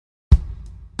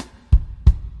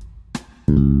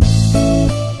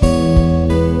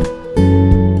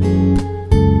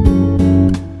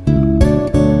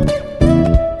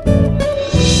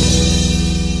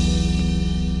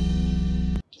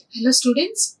Hello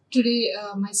students, today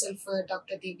myself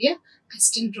Dr. Divya,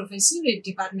 Assistant Professor at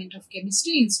Department of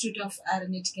Chemistry, Institute of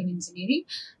Aeronautical Engineering.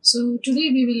 So today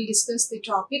we will discuss the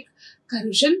topic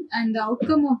corrosion, and the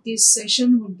outcome of this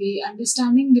session would be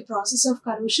understanding the process of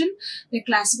corrosion, the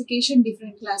classification,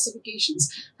 different classifications,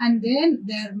 and then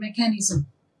their mechanism.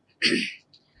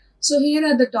 So here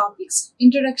are the topics: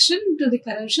 introduction to the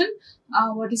corrosion,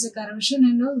 what is a corrosion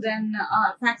and all, then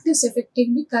factors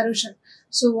affecting the corrosion.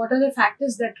 So what are the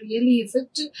factors that really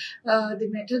affect the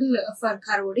metal for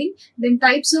corroding, then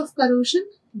types of corrosion,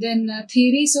 then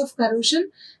theories of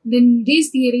corrosion. Then these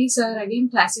theories are again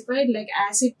classified like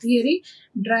acid theory,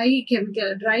 dry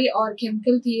or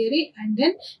chemical theory, and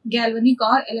then galvanic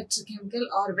or electrochemical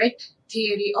or wet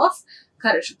theory of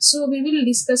corrosion. So we will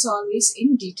discuss all this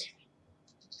in detail.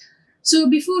 So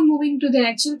before moving to the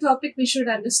actual topic, we should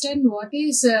understand what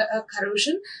is a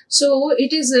corrosion. So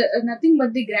it is nothing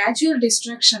but the gradual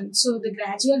destruction. So the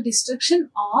gradual destruction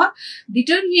or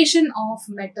deterioration of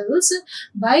metals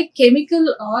by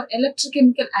chemical or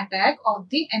electrochemical attack of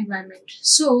the environment.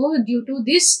 So due to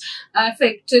this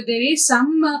effect, there is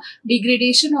some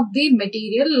degradation of the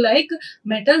material, like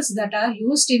metals that are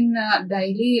used in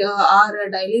daily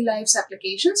lives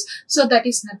applications. So that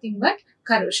is nothing but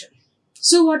corrosion.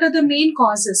 So what are the main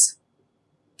causes?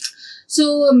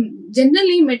 So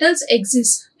generally metals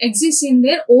exist in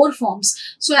their ore forms.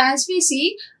 So as we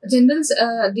see, the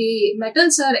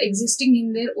metals are existing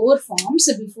in their ore forms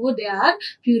before they are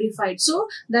purified. So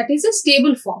that is a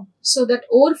stable form. So that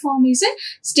ore form is a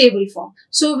stable form.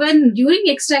 So when during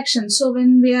extraction, so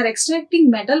when we are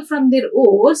extracting metal from their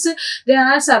ores, they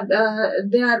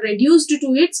are reduced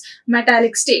to its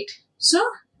metallic state. So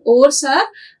ores are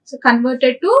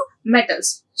converted to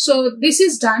metals. So this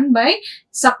is done by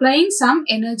supplying some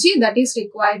energy that is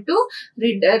required to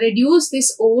reduce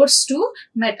these ores to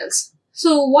metals.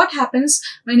 So what happens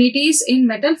when it is in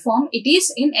metal form? It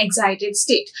is in excited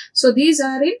state. So these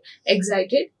are in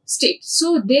excited state.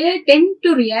 So they tend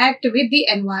to react with the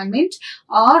environment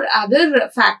or other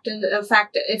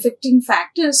affecting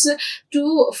factors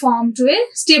to form to a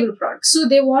stable product. So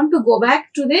they want to go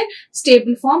back to their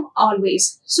stable form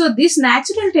always. So this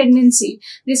natural tendency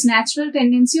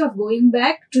of going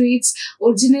back to its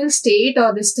original state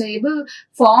or the stable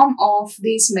form of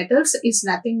these metals is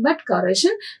nothing but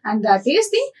corrosion, and that is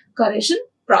the corrosion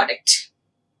product.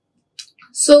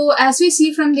 So as we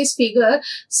see from this figure,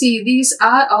 see, these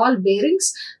are all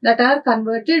bearings that are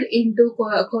converted into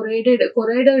corroded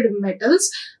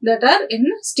metals that are in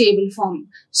stable form.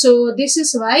 So this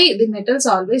is why the metals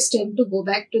always tend to go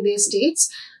back to their states,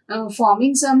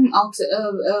 forming some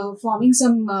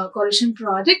corrosion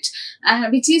product,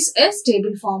 which is a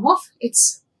stable form of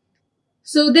its.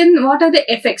 So then what are the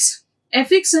effects?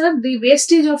 Effects are the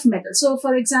wastage of metal. So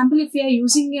for example, if we are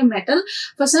using a metal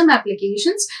for some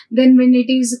applications, then when it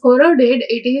is corroded,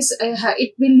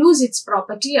 it will lose its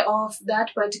property of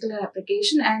that particular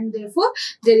application, and therefore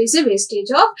there is a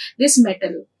wastage of this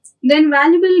metal. Then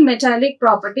valuable metallic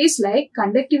properties like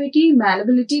conductivity,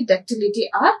 malleability, ductility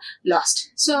are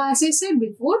lost. So as I said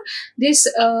before, these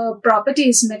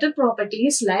metal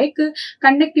properties like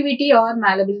conductivity or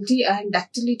malleability and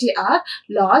ductility are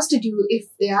lost if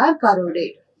they are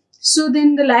corroded. So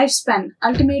then the lifespan,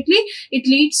 ultimately it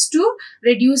leads to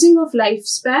reducing of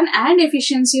lifespan and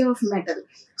efficiency of metal.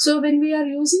 So when we are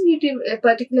using it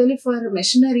particularly for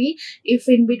machinery, if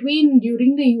in between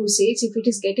during the usage, if it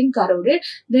is getting corroded,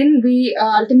 then we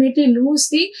ultimately lose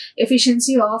the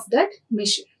efficiency of that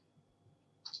machine.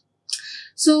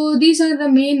 So these are the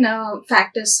main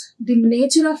factors. The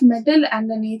nature of metal and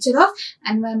the nature of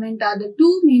environment are the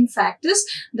two main factors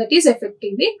that is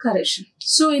affecting the corrosion.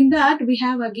 So in that we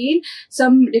have again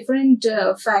some different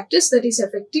factors that is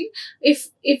affecting.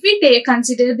 If we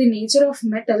consider the nature of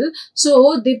metal,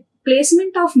 so the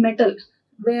placement of metal,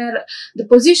 where the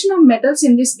position of metals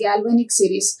in this galvanic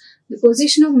series, the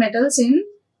position of metals in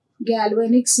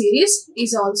galvanic series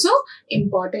is also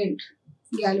important.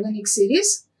 Galvanic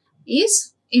series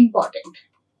is important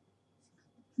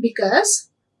because,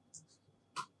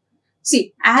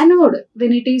 see, anode,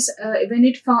 when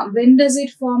does it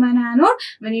form an anode?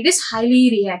 When it is highly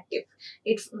reactive.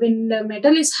 When the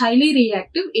metal is highly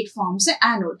reactive, it forms an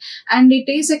anode, and it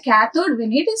is a cathode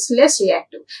when it is less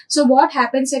reactive. So what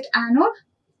happens at anode?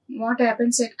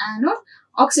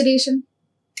 Oxidation,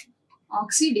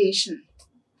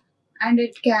 and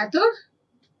at cathode,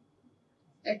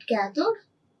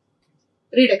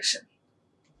 reduction.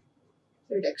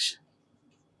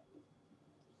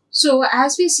 So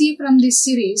as we see from this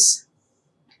series,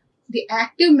 the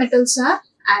active metals are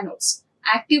anodes.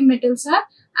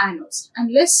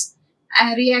 And less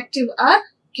reactive are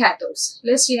cathodes.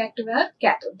 Less reactive are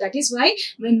cathode. That is why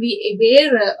when we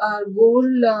wear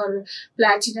gold or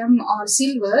platinum or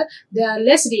silver, they are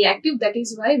less reactive. That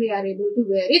is why we are able to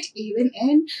wear it even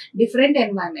in different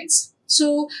environments.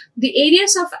 So the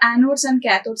areas of anodes and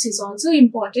cathodes is also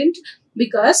important,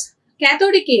 because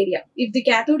cathodic area, if the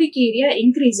cathodic area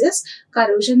increases,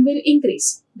 corrosion will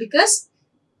increase,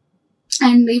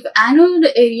 and if anode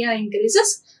area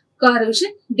increases,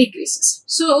 corrosion decreases.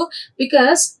 So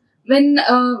because when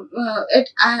at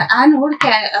anode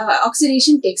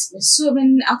oxidation takes place, so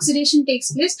when oxidation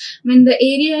takes place, when the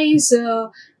area is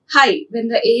high, when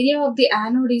the area of the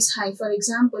anode is high, for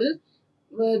example,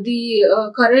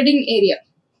 the corrosion area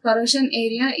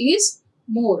is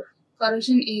more.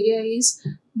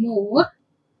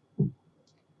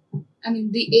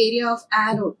 The area of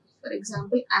anode, for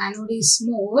example, anode is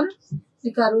more,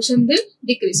 the corrosion will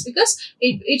decrease, because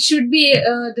it should be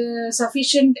the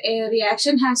sufficient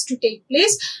reaction has to take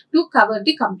place to cover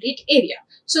the complete area.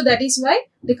 So that is why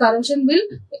the corrosion will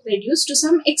reduce to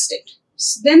some extent.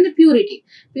 Then the purity.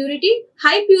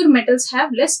 High pure metals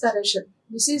have less corrosion.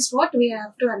 This is what we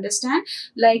have to understand.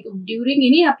 Like during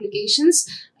any applications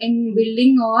in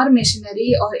building or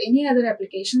machinery or any other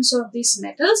applications of these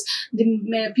metals, the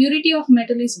purity of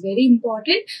metal is very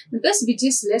important, because which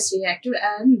is less reactive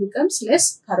and becomes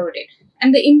less corroded.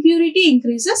 And the impurity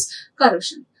increases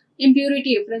corrosion.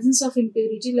 Presence of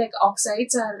impurity like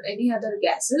oxides or any other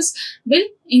gases will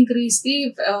increase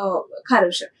the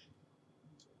corrosion.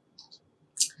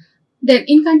 Then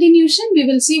in continuation, we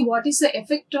will see what is the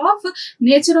effect of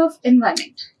nature of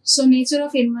environment. So nature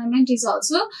of environment is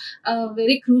also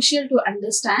very crucial to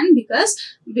understand, because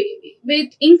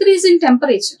with increase in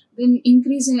temperature, when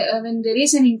there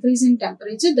is an increase in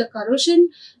temperature, the corrosion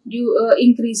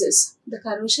increases.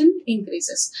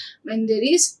 When there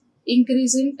is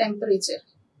increase in temperature,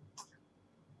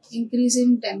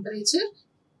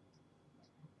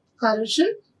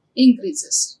 corrosion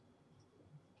increases.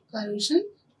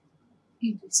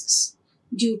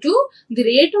 Due to the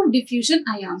rate of diffusion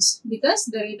ions, because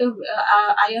the rate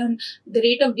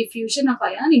of diffusion of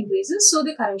ion increases, so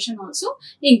the corrosion also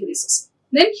increases.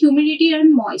 Then humidity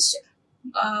and moisture.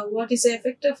 What is the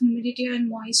effect of humidity and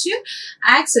moisture?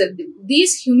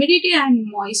 These humidity and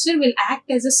moisture will act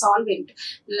as a solvent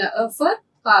for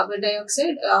carbon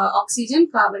dioxide, oxygen,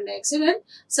 carbon dioxide, and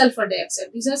sulfur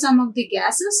dioxide. These are some of the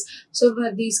gases. So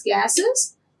for these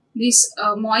gases, this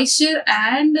moisture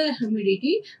and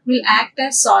humidity will act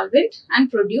as solvent and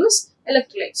produce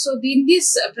electrolyte. So in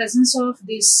this presence of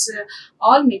these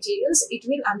all materials, it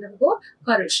will undergo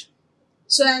corrosion.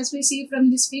 So as we see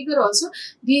from this figure also,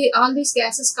 all these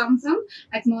gases come from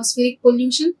atmospheric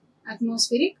pollution.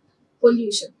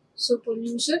 So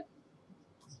pollution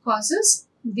causes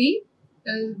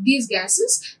these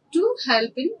gases to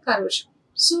help in corrosion.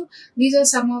 So these are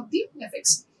some of the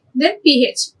effects. Then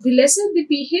pH. The lesser the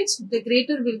pH, the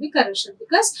greater will be corrosion,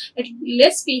 because at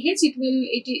less pH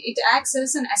it acts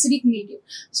as an acidic medium.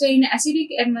 So in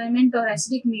acidic environment or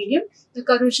acidic medium, the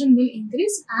corrosion will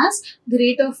increase as the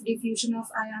rate of diffusion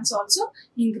of ions also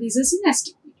increases in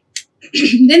acidic medium.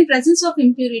 Then presence of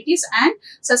impurities and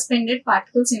suspended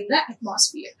particles in the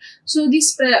atmosphere. So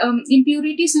these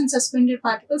impurities and suspended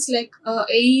particles like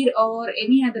air or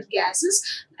any other gases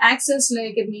acts as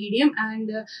like a medium,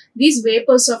 and these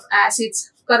vapors of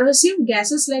acids, corrosive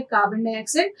gases like carbon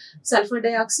dioxide, sulfur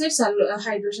dioxide,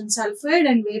 hydrogen sulfide,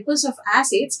 and vapors of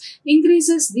acids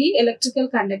increases the electrical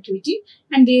conductivity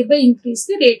and thereby increase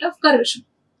the rate of corrosion.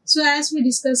 So as we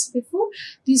discussed before,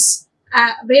 these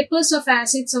vapors of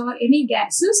acids or any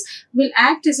gases will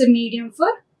act as a medium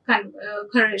for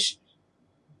corrosion.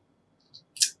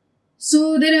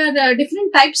 So there are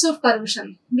different types of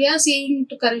corrosion. We are seeing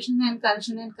to corrosion,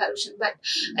 but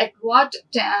at what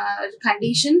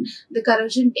condition the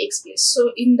corrosion takes place.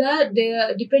 So in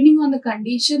depending on the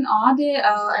condition or the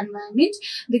environment,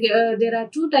 there are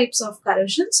two types of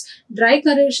corrosions: dry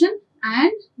corrosion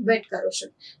and wet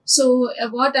corrosion. So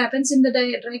what happens in the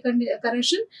dry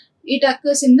corrosion? It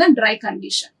occurs in the dry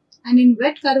condition, and in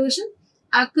wet corrosion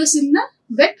occurs in the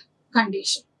wet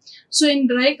condition. So in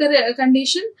dry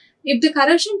condition, if the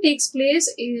corrosion takes place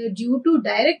due to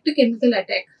direct chemical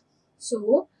attack,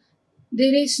 so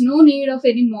there is no need of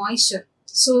any moisture.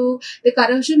 So the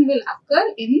corrosion will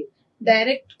occur in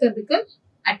direct chemical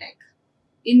attack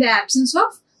in the absence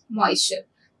of moisture.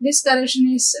 This corrosion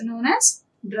is known as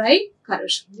dry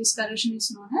corrosion.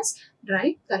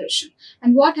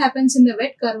 And what happens in the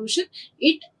wet corrosion?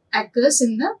 It occurs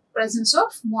in the presence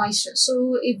of moisture.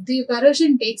 So if the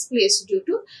corrosion takes place due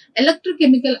to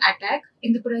electrochemical attack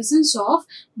in the presence of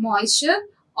moisture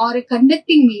or a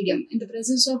conducting medium, in the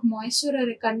presence of moisture or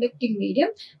a conducting medium,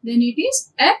 then it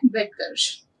is a wet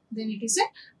corrosion.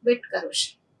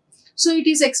 So it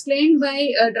is explained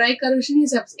by dry corrosion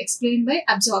is explained by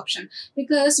absorption,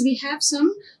 because we have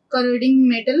some corroding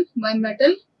metal by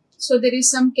metal. So there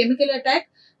is some chemical attack.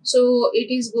 So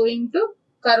it is going to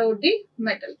corrode the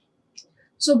metal.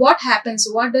 So what happens?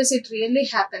 What does it really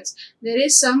happens? There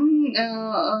is some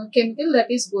chemical that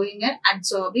is going and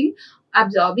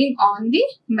absorbing on the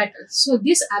metal. So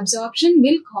this absorption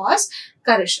will cause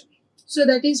corrosion. So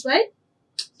that is why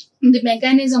the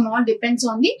mechanism all depends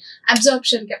on the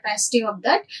absorption capacity of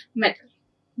that metal.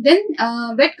 Then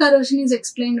wet corrosion is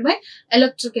explained by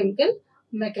electrochemical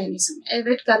mechanism. A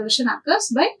wet corrosion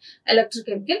occurs by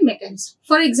electrochemical mechanism.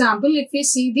 For example, if we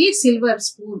see the silver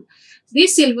spoon,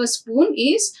 this silver spoon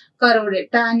is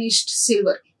corroded, tarnished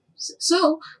silver.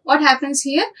 So what happens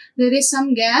here? There is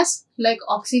some gas like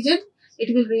oxygen.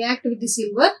 It will react with the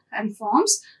silver and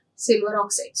forms silver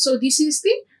oxide. So this is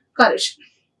the corrosion.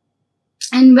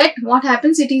 And wet, what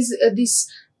happens? It is this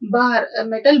bar, a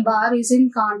metal bar is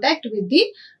in contact with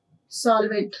the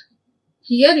solvent.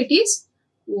 Here it is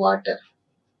water.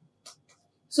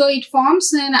 So it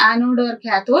forms an anode or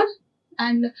cathode,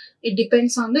 and it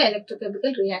depends on the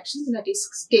electrochemical reactions that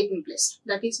is taking place.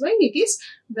 That is why it is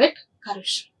wet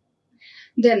corrosion.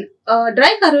 Then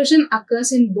dry corrosion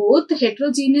occurs in both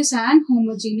heterogeneous and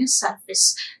homogeneous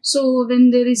surface. So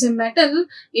when there is a metal,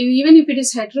 even if it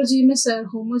is heterogeneous or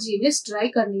homogeneous,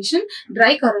 dry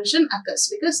corrosion occurs,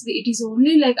 because it is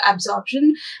only like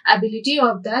absorption ability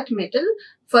of that metal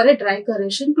for a dry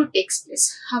corrosion to take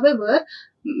place. However,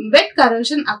 wet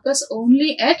corrosion occurs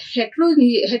only at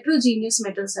heterogeneous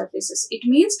metal surfaces. It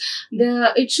means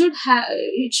it should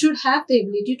have the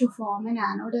ability to form an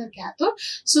anode or cathode.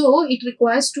 So it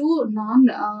requires two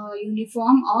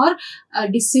non-uniform or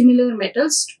dissimilar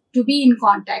metals to be in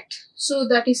contact. So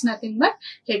that is nothing but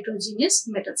heterogeneous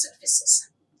metal surfaces.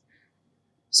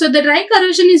 So the dry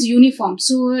corrosion is uniform.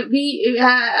 So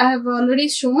I have already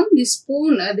shown the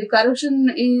spoon, the corrosion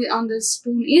on the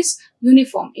spoon is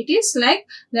uniform. It is like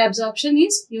the absorption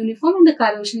is uniform and the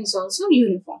corrosion is also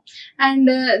uniform. And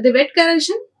the wet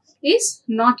corrosion is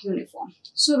not uniform.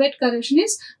 So wet corrosion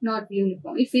is not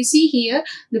uniform. If we see here,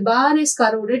 the bar is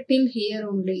corroded till here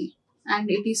only, and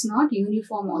it is not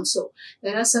uniform also.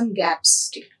 There are some gaps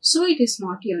still. So it is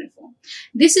not uniform.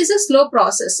 This is a slow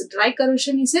process. Dry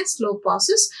corrosion is a slow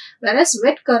process, whereas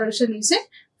wet corrosion is a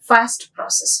fast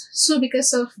process. So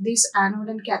because of this anode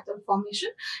and cathode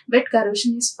formation, wet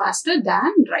corrosion is faster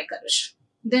than dry corrosion.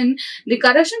 Then the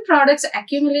corrosion products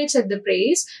accumulates at the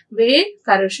place where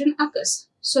corrosion occurs.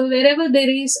 So wherever there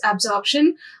is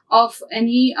absorption of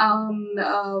any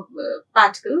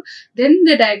particle, then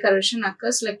the dry corrosion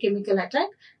occurs, like chemical attack.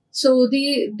 So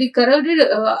the corroded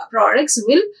products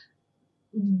will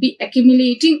be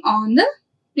accumulating on the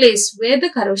place where the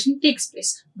corrosion takes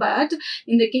place. But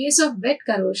in the case of wet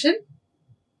corrosion,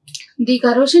 the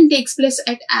corrosion takes place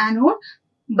at anode,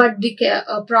 but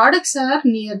the products are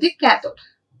near the cathode.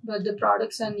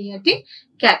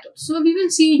 So we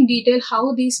will see in detail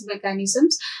how these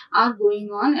mechanisms are going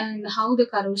on and how the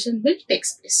corrosion will take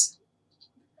place.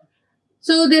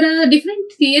 So there are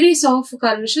different theories of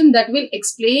corrosion that will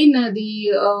explain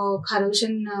the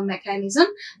corrosion mechanism.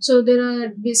 So there are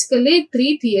basically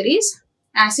three theories: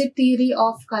 acid theory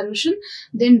of corrosion,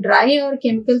 then dry or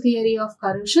chemical theory of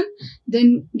corrosion,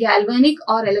 then galvanic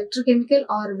or electrochemical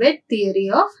or wet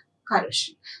theory of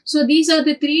corrosion. So these are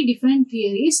the three different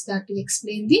theories that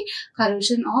explain the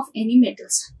corrosion of any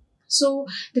metals. So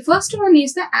the first one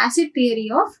is the acid theory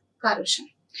of corrosion.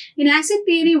 In acid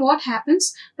theory, what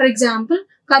happens? For example,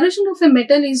 corrosion of a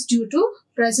metal is due to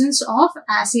presence of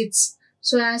acids.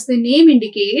 So as the name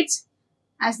indicates,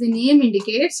 acid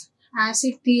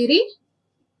theory,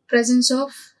 presence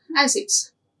of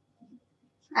acids.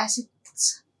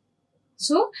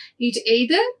 So it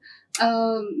either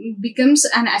becomes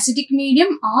an acidic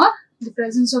medium or the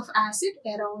presence of acid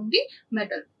around the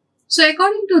metal. So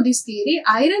according to this theory,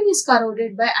 iron is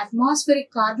corroded by atmospheric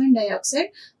carbon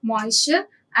dioxide, moisture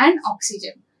and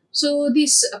oxygen. So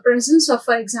this presence of,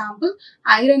 for example,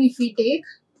 iron, if we take,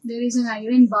 there is an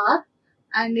iron bar,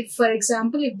 and if, for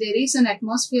example, if there is an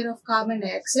atmosphere of carbon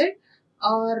dioxide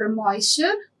or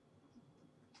moisture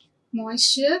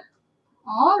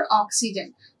or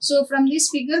oxygen. So from this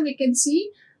figure we can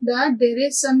see that there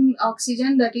is some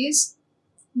oxygen that is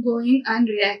going and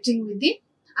reacting with the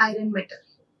iron metal.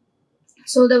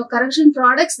 So the corrosion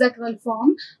products that will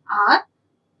form are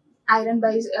iron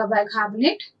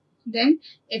bicarbonate, then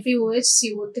FeOH,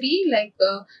 CO3 like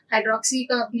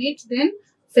hydroxycarbonate, then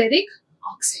ferric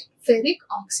oxide. ferric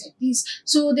oxide.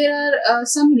 So there are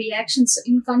some reactions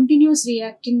in continuous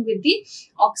reacting with the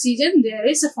oxygen. There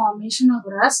is a formation of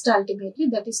rust ultimately,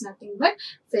 that is nothing but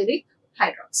ferric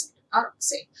hydroxide or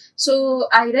oxide. So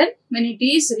iron, when it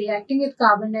is reacting with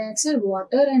carbon dioxide,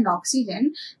 water and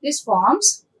oxygen, this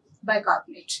forms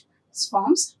bicarbonate.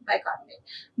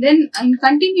 Then in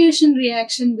continuation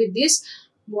reaction with this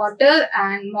water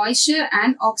and moisture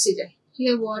and oxygen.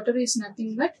 Here water is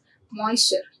nothing but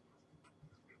moisture.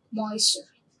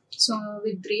 So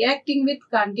with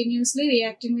continuously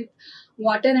reacting with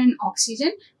water and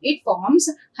oxygen, it forms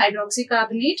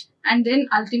hydroxycarbonate and then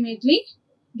ultimately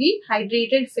the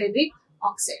hydrated ferric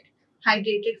oxide,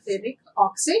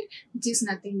 which is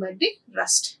nothing but the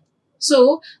rust.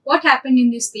 So what happened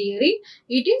in this theory?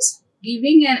 It is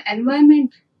giving an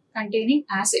environment containing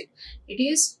acid.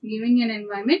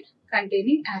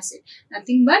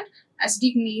 Nothing but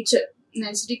acidic nature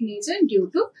due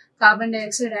to carbon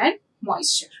dioxide and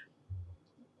moisture.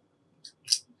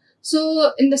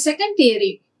 So in the second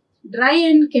theory, dry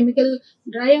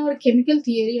or chemical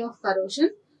theory of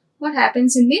corrosion, what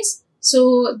happens in this?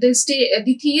 So the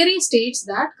theory states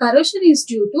that corrosion is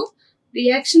due to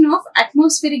reaction of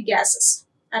atmospheric gases.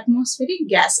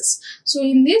 So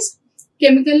in this,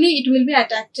 chemically it will be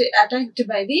attacked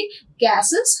by the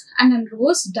gases and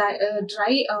undergoes dry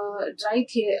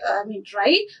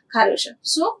corrosion.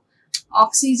 So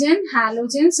oxygen,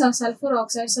 halogens or sulfur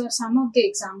oxides are some of the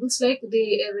examples like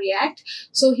they react.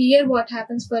 So here what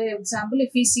happens, for example,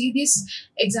 if we see this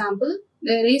example,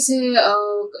 there is a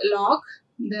lock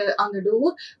on the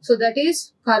door, so that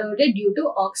is corroded due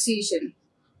to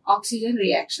oxygen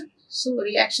reaction. So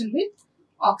reaction with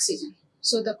oxygen.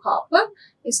 So the copper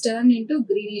is turned into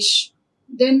greenish.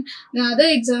 Then the other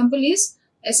example is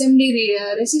assembly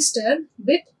resistor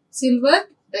with silver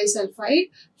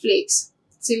disulfide flakes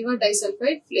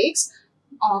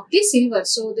of the silver.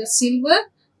 So the silver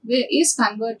is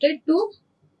converted to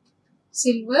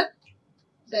silver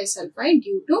disulfide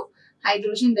due to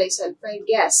hydrogen disulfide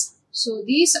gas. So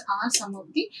these are some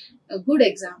of the good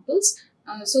examples.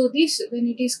 So this, when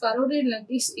it is corroded like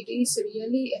this, it is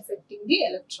really affecting the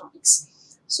electronics.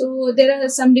 So there are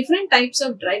some different types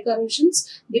of dry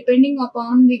corrosions depending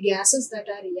upon the gases that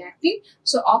are reacting.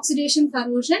 So oxidation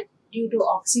corrosion due to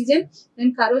oxygen,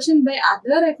 then corrosion by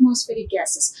other atmospheric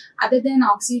gases other than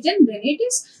oxygen, then it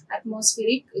is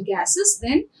atmospheric gases,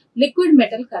 then liquid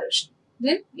metal corrosion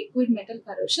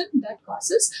that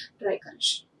causes dry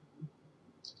corrosion.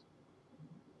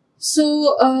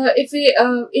 So if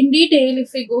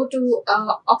we go to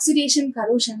oxidation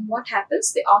corrosion, what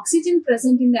happens? The oxygen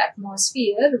present in the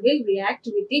atmosphere will react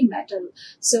with the metal,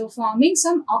 so forming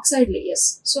some oxide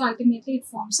layers. So ultimately it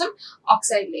forms some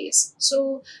oxide layers.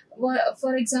 So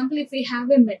for example, if we have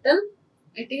a metal,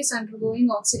 it is undergoing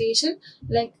oxidation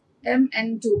like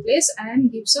Mn2 plus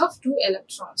and gives off 2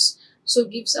 electrons. So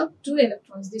gives off 2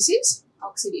 electrons. This is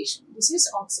oxidation.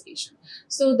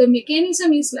 So the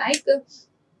mechanism is like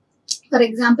for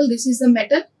example, this is the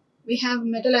metal. We have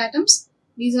metal atoms.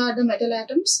 These are the metal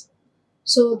atoms.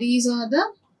 So these are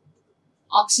the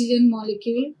oxygen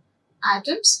molecule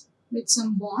atoms with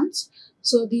some bonds.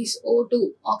 So this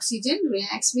O2 oxygen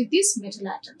reacts with these metal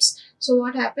atoms. So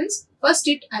what happens? First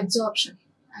it absorbs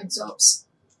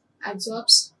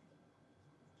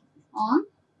on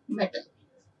metal.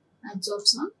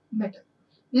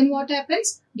 Then what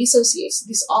happens? Dissociates.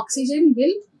 This oxygen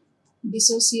will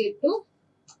dissociate to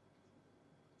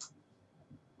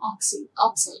oxygen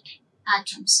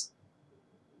atoms.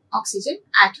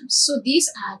 So these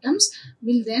atoms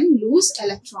will then lose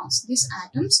electrons.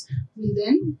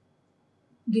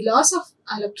 The loss of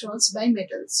electrons by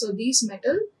metal. So these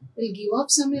metal will give up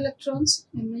some electrons,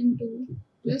 Mn2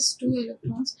 plus 2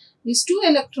 electrons. These 2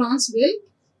 electrons will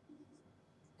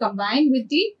combine with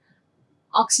the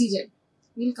oxygen.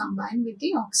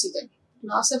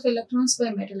 Loss of electrons by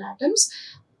metal atoms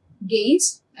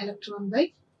gains electron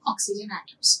by oxygen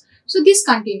atoms. So this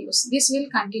continues. This will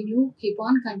continue, keep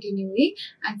on continuing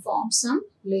and form some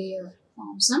layer.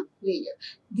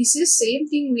 This is same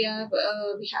thing we have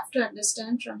to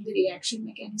understand from the reaction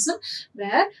mechanism,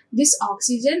 where this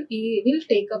oxygen will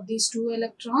take up these 2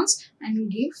 electrons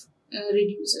and give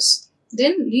reduces.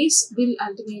 Then this will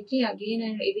ultimately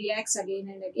reacts again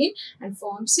and again and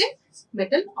forms a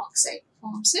metal oxide.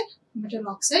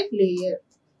 Layer.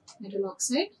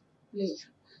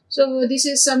 So this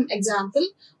is some example.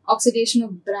 Oxidation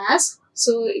of brass.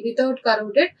 So without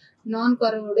corroded,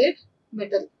 non-corroded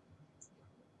metal.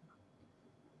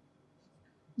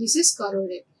 This is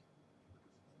corroded.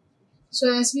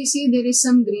 So as we see, there is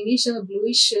some greenish or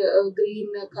bluish green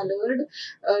colored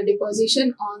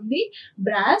deposition on the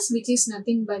brass, which is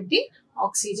nothing but the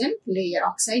oxygen layer,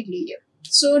 oxide layer.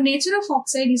 So nature of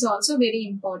oxide is also very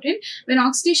important. When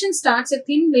oxidation starts, a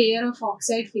thin layer of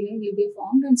oxide film will be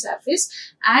formed on surface,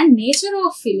 and nature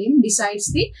of film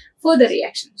decides the further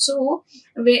reaction. So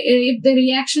if the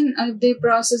reaction, if the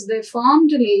process, the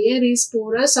formed layer is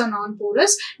porous or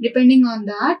non-porous, depending on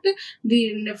that,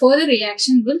 the further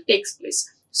reaction will take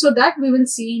place. So that we will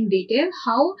see in detail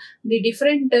how the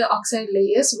different oxide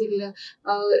layers will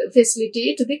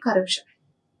facilitate the corrosion.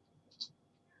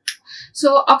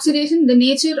 So oxidation, the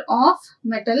nature of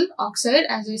metal oxide,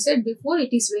 as I said before,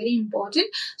 it is very important.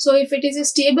 So if it is a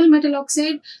stable metal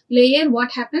oxide layer,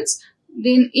 what happens?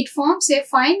 Then it forms a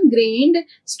fine grained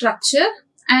structure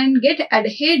and get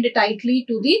adhered tightly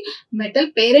to the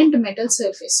parent metal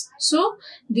surface. So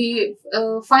the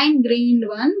fine grained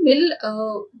one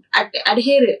will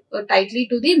adhere tightly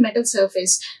to the metal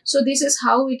surface. So this is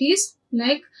how it is,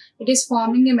 like it is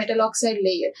forming a metal oxide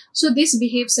layer. So this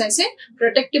behaves as a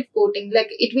protective coating, like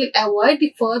it will avoid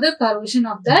the further corrosion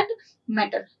of that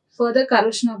metal.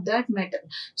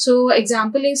 So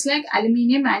example is like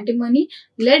aluminium, antimony,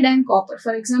 lead and copper.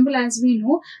 For example, as we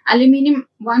know, aluminium,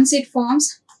 once it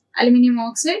forms aluminium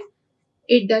oxide,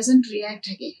 it doesn't react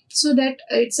again. So that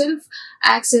itself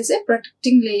acts as a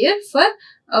protecting layer for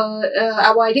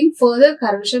avoiding further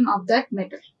corrosion of that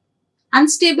metal.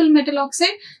 Unstable metal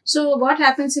oxide. So what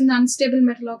happens in the unstable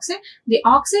metal oxide? The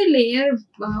oxide layer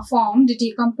formed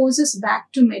decomposes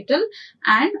back to metal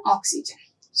and oxygen.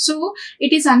 So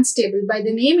it is unstable. By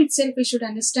the name itself, we should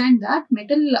understand that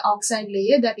metal oxide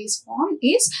layer that is formed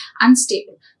is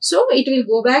unstable. So it will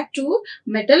go back to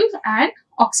metal and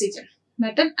oxygen.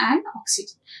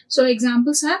 So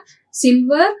examples are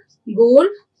silver, gold,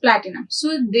 platinum.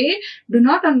 So they do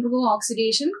not undergo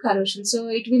oxidation, corrosion. So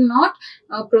it will not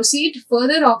proceed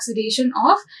further oxidation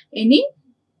of any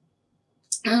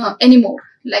anymore,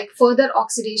 like further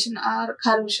oxidation or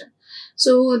corrosion.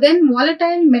 So then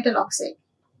volatile metal oxide.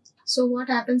 So what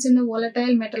happens in the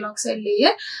volatile metal oxide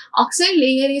layer? Oxide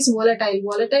layer is volatile.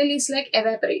 Volatile is like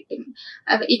evaporating.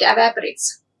 It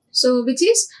evaporates. So which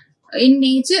is in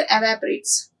nature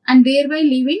evaporates, and thereby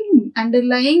leaving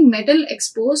underlying metal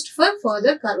exposed for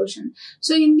further corrosion.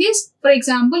 So in this, for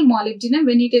example, molybdenum,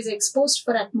 when it is exposed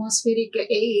for atmospheric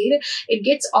air, it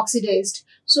gets oxidized.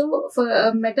 So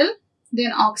for metal,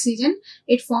 then oxygen,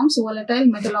 it forms volatile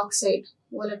metal oxide.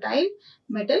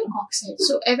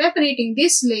 So evaporating,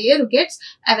 this layer gets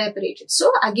evaporated.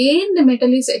 So again the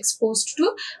metal is exposed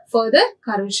to further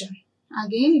corrosion.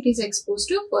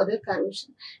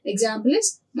 Example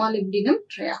is molybdenum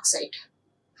trioxide.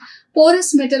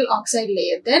 Porous metal oxide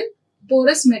layer. Then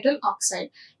porous metal oxide.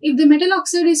 If the metal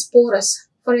oxide is porous,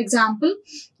 for example,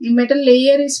 metal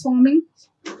layer is forming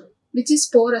which is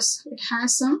porous, it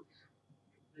has some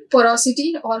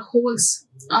porosity or holes,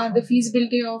 the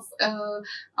feasibility of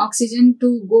oxygen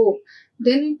to go,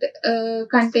 then it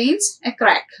contains a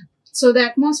crack. So the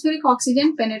atmospheric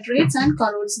oxygen penetrates and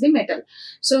corrodes the metal.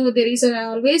 So there is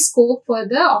always scope for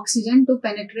the oxygen to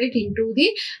penetrate into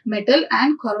the metal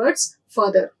and corrodes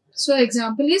further. So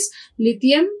example is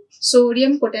lithium,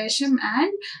 sodium, potassium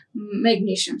and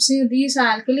magnesium. So these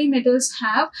alkali metals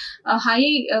have a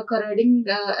high corroding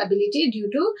ability due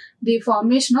to the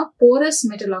formation of porous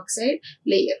metal oxide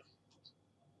layer.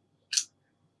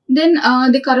 Then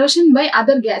the corrosion by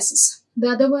other gases. The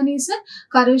other one is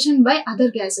corrosion by other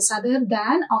gases other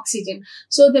than oxygen.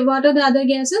 So what are the other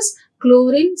gases?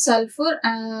 Chlorine, sulfur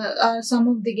are some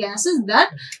of the gases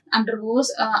that undergoes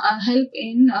help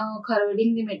in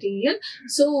corroding the material.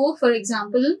 So for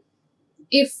example,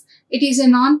 if it is a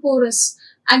non-porous,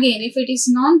 again if it is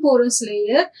non-porous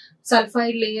layer,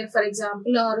 sulfide layer for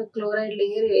example, or a chloride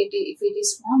layer, if it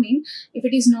is forming, if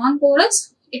it is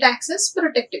non-porous, it acts as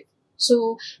protective.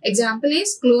 So example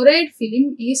is chloride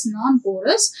film is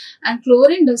non-porous and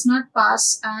chlorine does not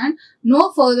pass and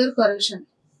no further corrosion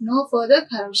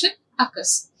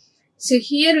occurs. So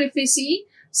here if we see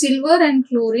silver and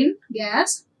chlorine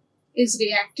gas is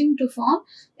reacting to form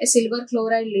a silver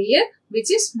chloride layer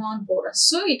which is non-porous.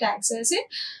 So it acts as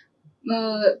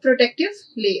a protective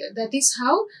layer. That is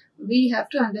how we have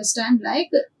to understand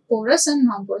like porous and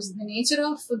non-porous. The nature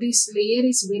of this layer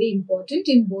is very important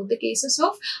in both the cases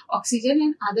of oxygen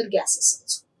and other gases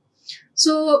also.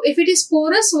 So if it is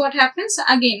porous, what happens?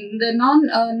 Again, the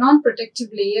non-protective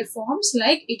layer forms,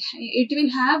 like it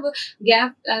will have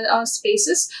gap or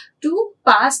spaces to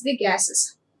pass the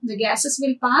gases. The gases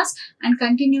will pass and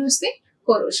continues the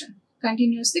corrosion.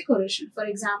 continues the corrosion. For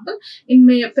example, in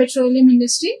petroleum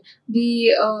industry,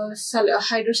 the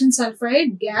hydrogen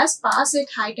sulfide gas pass at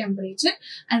high temperature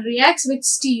and reacts with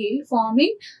steel,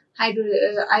 forming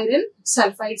iron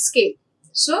sulfide scale.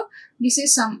 So this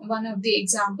is one of the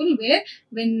example where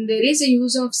when there is a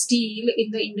use of steel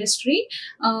in the industry,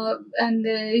 and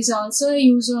there is also a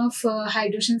use of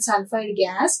hydrogen sulfide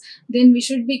gas, then we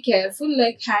should be careful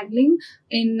like handling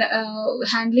the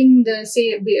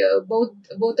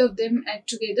both of them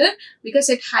together, because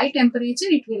at high temperature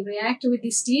it will react with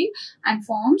the steel and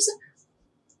forms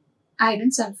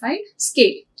iron sulfide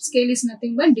scale. Scale is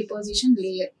nothing but deposition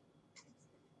layer.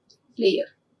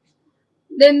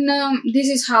 Then this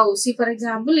is how, see for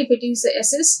example, if it is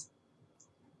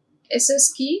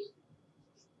SS key,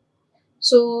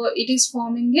 so it is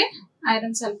forming a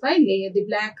iron sulfide layer. The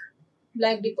black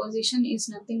deposition is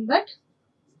nothing but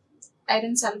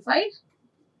iron sulfide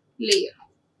layer.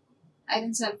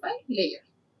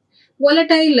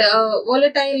 Volatile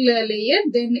layer.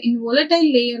 Then in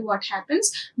volatile layer, what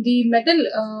happens? The metal,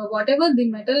 whatever the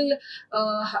metal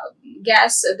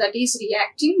gas that is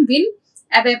reacting will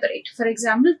evaporate. For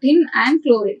example, tin and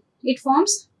chlorine. It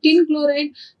forms tin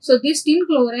chloride. So this tin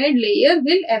chloride layer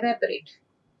will evaporate.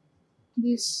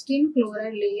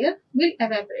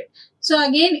 So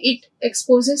again, it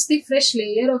exposes the fresh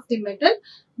layer of the metal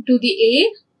to the air,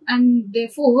 and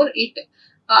therefore it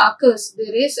occurs.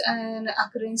 There is an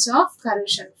occurrence of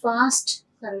corrosion, fast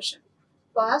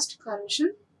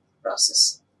corrosion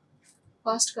process.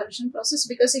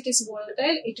 Because it is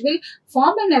volatile, it will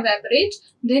form and evaporate.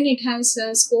 Then it has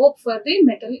scope for the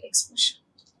metal exposure.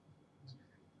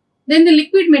 Then the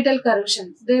liquid metal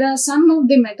corrosion. There are some of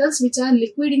the metals which are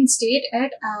liquid in state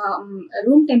at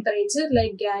room temperature,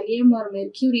 like gallium or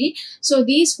mercury. So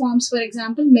these forms, for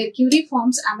example, mercury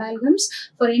forms amalgams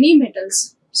for any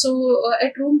metals. So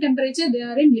at room temperature, they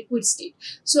are in liquid state.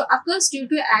 So occurs due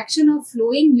to action of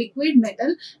flowing liquid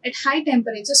metal at high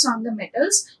temperatures on the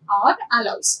metals or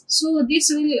alloys. So this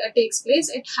will takes place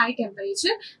at high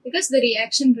temperature, because the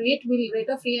rate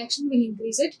of reaction will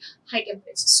increase at high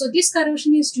temperatures. So this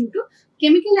corrosion is due to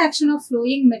chemical action of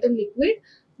flowing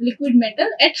liquid metal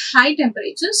at high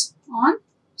temperatures on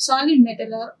solid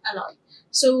metal or alloy.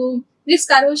 So this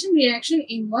corrosion reaction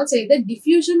involves either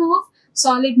diffusion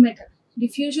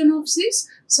of this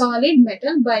solid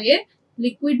metal by a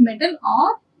liquid metal,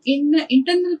 or in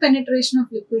internal penetration of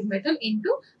liquid metal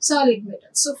into solid metal.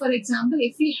 So for example,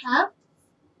 if we have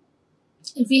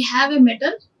a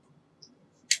metal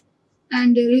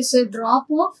and there is a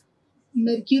drop of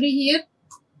mercury here,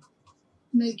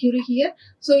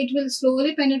 so it will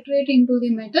slowly penetrate into the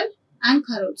metal and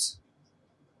corrodes.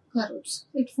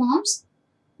 It forms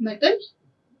metal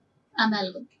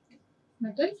amalgam.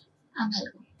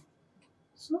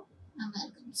 So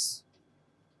amalgams.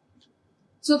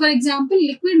 So for example,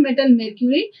 liquid metal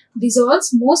mercury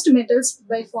dissolves most metals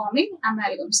by forming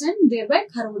amalgams and thereby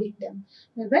corroding them.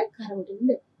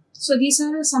 So these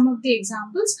are some of the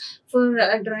examples for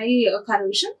dry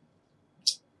corrosion.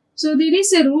 So there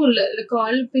is a rule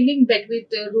called filling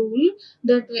bedwidth rule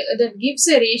that gives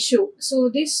a ratio. So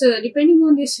this depending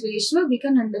on this ratio, we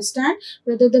can understand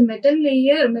whether the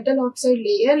metal oxide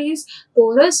layer is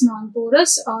porous,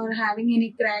 non-porous, or having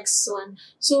any cracks, so on.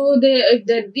 So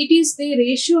it is the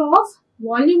ratio of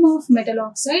volume of metal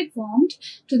oxide formed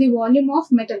to the volume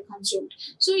of metal consumed.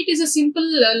 So it is a simple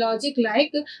logic,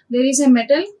 like there is a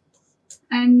metal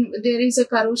and there is a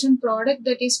corrosion product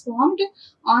that is formed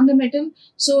on the metal.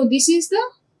 So this is the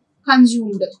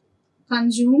consumed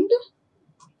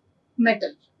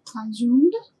metal.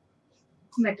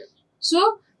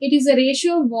 So it is a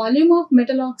ratio of volume of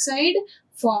metal oxide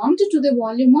formed to the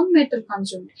volume of metal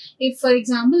consumed. If for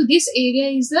example this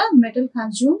area is the metal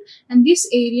consumed and this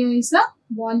area is the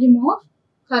volume of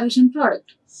corrosion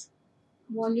product,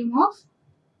 volume of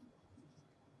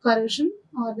corrosion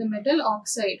or the metal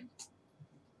oxide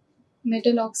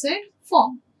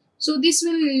form. So this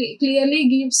will clearly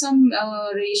give some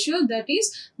ratio, that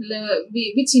is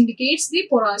which indicates the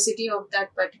porosity of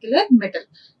that particular metal.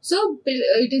 So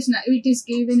it is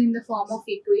given in the form of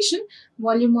equation: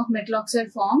 volume of metal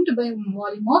oxide formed by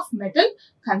volume of metal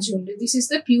consumed. This is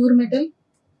the pure metal.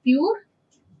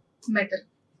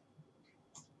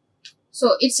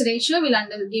 So its ratio will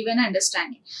give an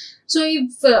understanding. So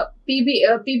if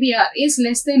PBR is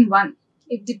less than 1,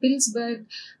 if the Pillsbury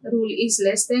rule is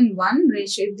less than 1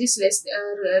 ratio, if this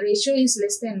ratio is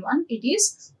less than 1, it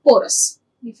is porous.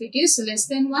 If it is less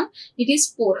than 1, it is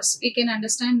porous. We can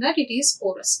understand that it is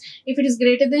porous. If it is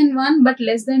greater than 1 but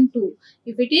less than 2,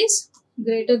 if it is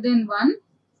greater than 1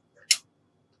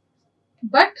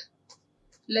 but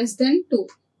less than 2,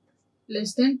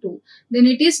 less than 2. Then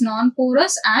it is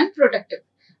non-porous and protective.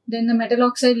 Then the metal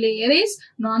oxide layer is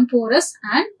non-porous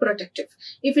and protective.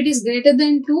 If it is greater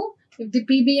than 2, if the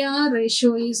PBR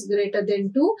ratio is greater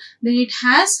than 2, then it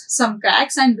has some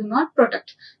cracks and do not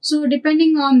protect. So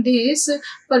depending on this,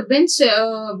 for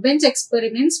bench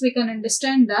experiments, we can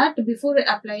understand that before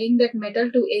applying that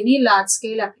metal to any large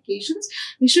scale applications,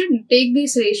 we should take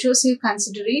these ratios here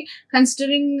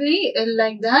consideringly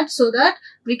like that, so that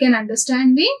we can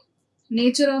understand the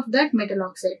nature of that metal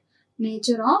oxide.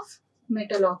 Nature of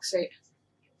metal oxide.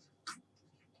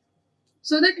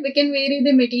 So that we can vary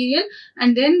the material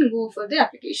and then go for the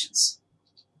applications.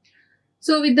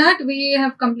 So with that, we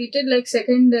have completed like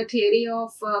second theory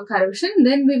of corrosion.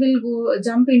 Then we will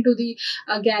jump into the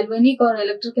galvanic or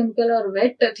electrochemical or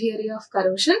wet theory of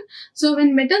corrosion. So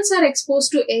when metals are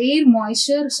exposed to air,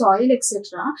 moisture, soil,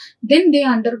 etc., then they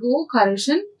undergo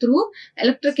corrosion through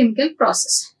electrochemical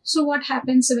process. So what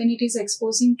happens when it is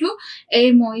exposing to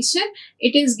air, moisture?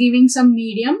 It is giving some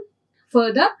medium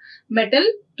for the metal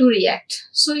to react.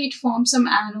 So it forms some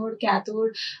anode,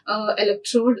 cathode,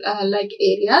 electrode like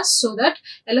areas, so that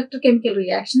electrochemical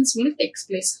reactions will take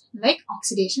place like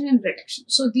oxidation and reduction.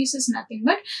 So this is nothing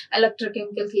but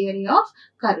electrochemical theory of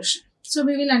corrosion. So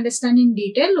we will understand in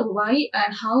detail why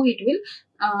and how it will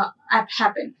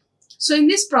happen. So in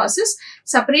this process,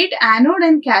 separate anode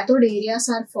and cathode areas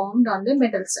are formed on the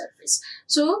metal surface.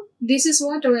 So this is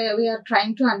what we are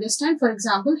trying to understand. For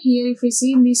example, here if we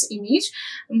see in this image,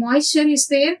 moisture is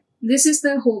there. This is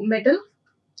the metal.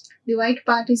 The white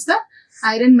part is the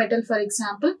iron metal, for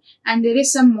example, and there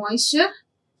is some moisture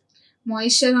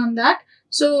on that.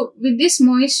 So with this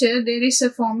moisture, there is a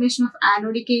formation of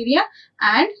anodic area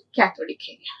and cathodic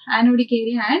area. Anodic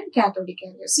area and cathodic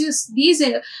areas. Yes, these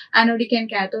anodic and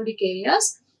cathodic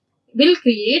areas will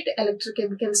create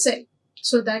electrochemical cell.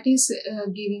 So that is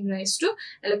giving rise to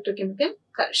electrochemical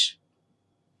corrosion.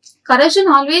 Corrosion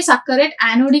always occurs at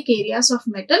anodic areas of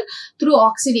metal through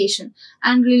oxidation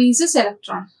and releases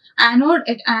electron. At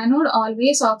anode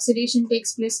always oxidation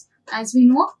takes place. As we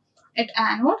know, at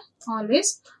anode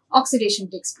always oxidation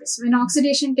takes place. When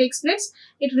oxidation takes place,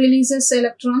 it releases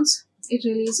electrons.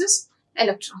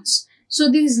 So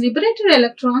these liberated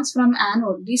electrons from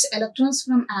anode,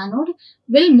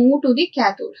 will move to the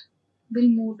cathode.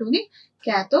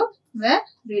 Where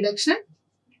reduction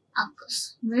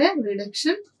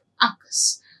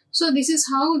occurs. So this is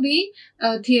how the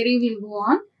theory will go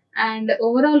on, and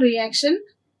overall reaction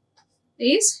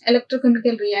is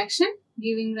electrochemical reaction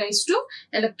giving rise to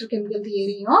electrochemical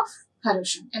theory of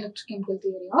corrosion.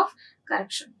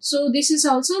 So this is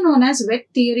also known as wet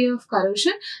theory of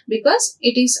corrosion because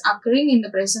it is occurring in the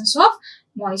presence of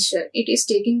moisture. It is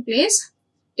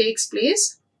takes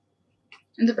place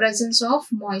in the presence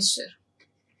of moisture.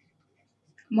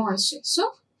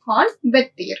 So called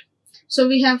wet theory. So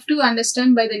we have to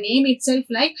understand by the name itself,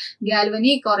 like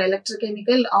galvanic or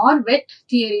electrochemical or wet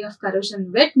theory of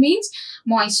corrosion. Wet means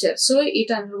moisture. So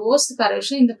it undergoes the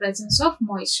corrosion in the presence of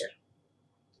moisture.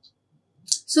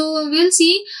 So we'll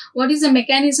see what is the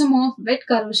mechanism of wet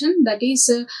corrosion, that is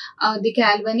the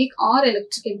galvanic or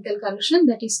electrochemical corrosion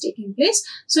that is taking place.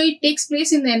 So it takes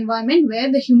place in the environment where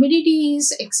the humidity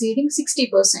is exceeding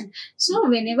 60%. So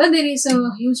whenever there is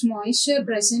a huge moisture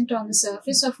present on the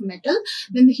surface of metal,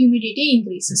 then the humidity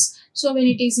increases. So when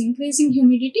it is increasing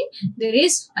humidity, there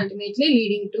is ultimately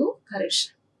leading to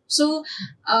corrosion. So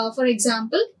for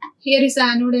example, here is the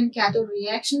anode and cathode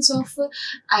reactions of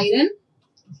iron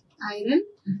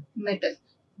metal.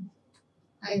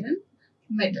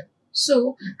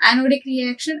 So anodic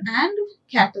reaction and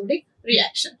cathodic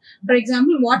reaction. For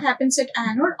example, what happens at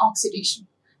anode?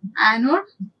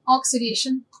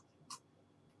 Oxidation.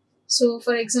 So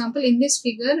for example, in this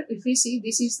figure, if we see,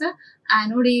 this is the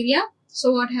anode area.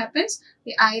 So what happens?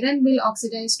 The iron will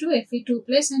oxidize to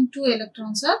Fe2+ and 2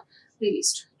 electrons are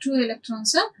released.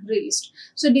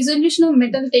 So dissolution of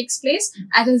metal takes place.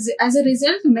 As a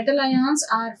result, metal ions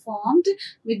are formed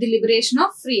with the liberation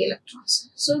of free electrons.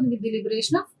 So with the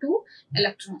liberation of 2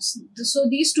 electrons. So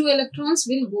these 2 electrons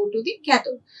will go to the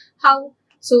cathode. How?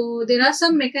 So there are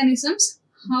some mechanisms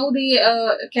how the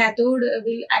cathode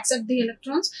will accept the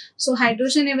electrons. So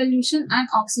hydrogen evolution and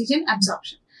oxygen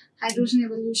absorption.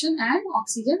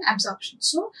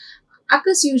 So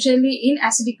occurs usually in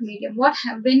acidic medium.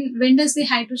 When does the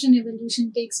hydrogen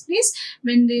evolution takes place?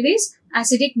 When there is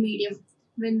acidic medium.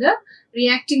 When the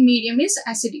reacting medium is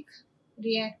acidic.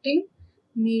 Reacting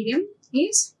medium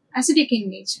is acidic in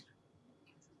nature.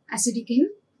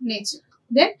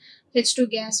 Then H2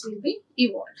 gas will be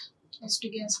evolved. As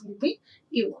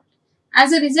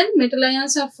a result, metal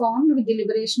ions are formed with the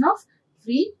liberation of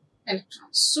free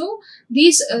electrons. So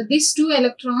these 2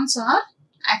 electrons are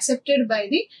accepted by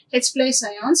the H plus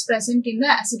ions present in the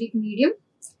acidic medium.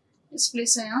 H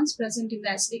plus ions present in the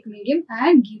acidic medium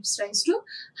and gives rise to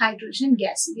hydrogen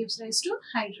gas.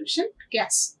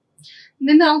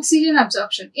 Then the oxygen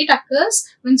absorption. It occurs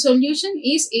when solution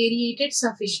is aerated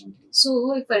sufficiently.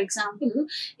 So, for example,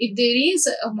 if there is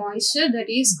a moisture that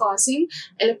is causing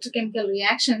electrochemical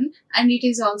reaction and it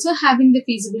is also having the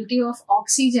feasibility of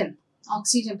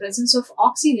presence of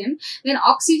oxygen, then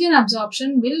oxygen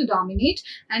absorption will dominate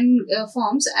and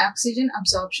forms oxygen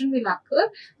absorption will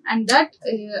occur, and that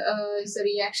is the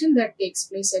reaction that takes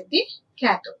place at the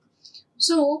cathode.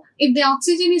 So, if the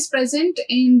oxygen is present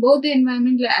in both the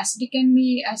environment, like acidic and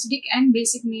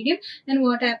basic medium, then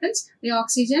what happens? The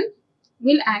oxygen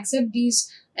will accept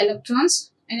these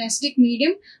electrons in acidic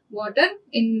medium, water,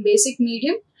 in basic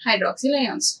medium, hydroxyl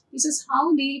ions. This is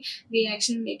how the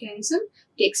reaction mechanism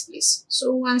takes place.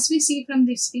 So, as we see from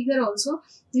this figure also,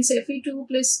 this Fe2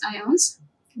 plus ions,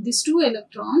 these 2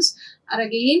 electrons are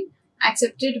again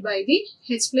accepted by the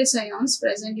H plus ions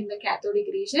present in the cathodic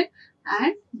region,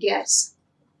 and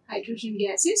hydrogen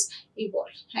gas is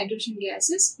evolved.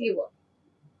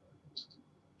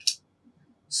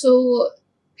 So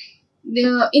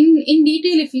in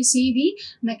detail, if you see the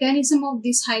mechanism of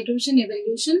this hydrogen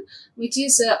evolution, which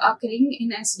is occurring in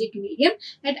acidic medium,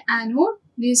 at anode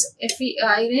this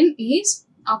iron is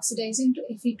oxidizing to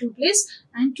Fe2 plus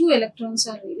and 2 electrons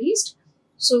are released.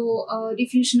 So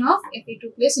diffusion of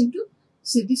Fe2 plus into,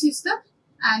 so this is the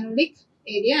anodic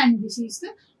area and this is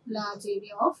the large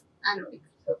area of anodic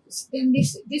surface. Then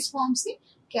this forms the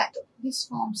cathode.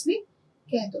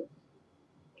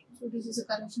 So this is a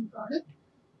corrosion product.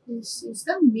 This is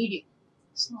the medium,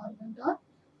 solvent or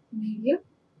medium.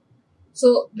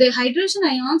 So the hydrogen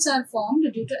ions are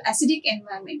formed due to acidic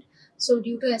environment. So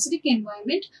due to acidic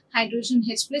environment, hydrogen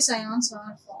H plus ions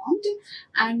are formed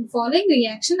and following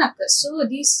reaction occurs. So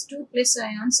these 2 plus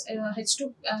ions,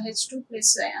 H2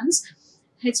 plus ions,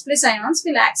 H plus ions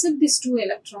will accept these 2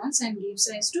 electrons and gives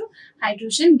rise to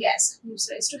hydrogen gas.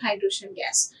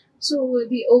 So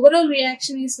the overall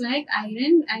reaction is like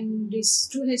iron and these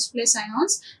 2 H plus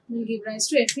ions will give rise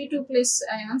to Fe2 plus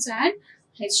ions and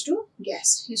H2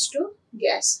 gas,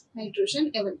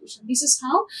 hydrogen evolution. This is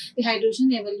how the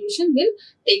hydrogen evolution will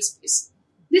take place.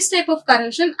 This type of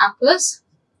corrosion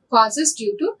causes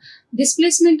due to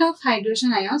displacement of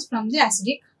hydrogen ions from the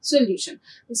acidic solution.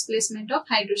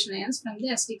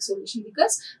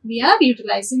 Because we are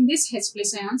utilizing this H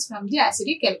plus ions from the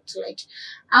acidic electrolyte.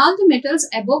 All the metals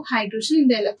above hydrogen in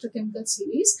the electrochemical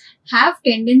series have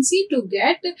tendency to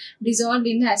get dissolved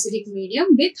in the acidic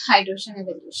medium with hydrogen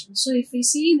evolution. So if we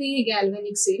see the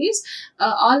galvanic series,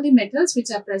 all the metals which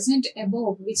are present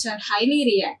above, which are highly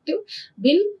reactive,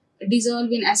 will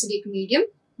dissolve in acidic medium,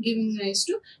 giving rise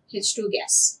to H2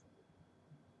 gas.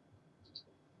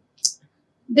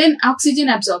 Then oxygen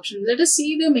absorption. Let us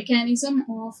see the mechanism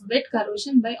of wet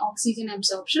corrosion by oxygen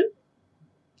absorption.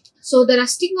 So the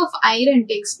rusting of iron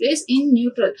takes place in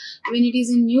neutral. When it is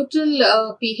in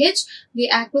neutral pH, the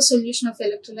aqueous solution of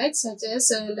electrolytes such as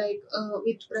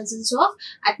with presence of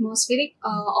atmospheric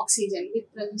oxygen.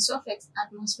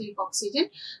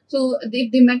 So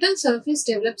if the metal surface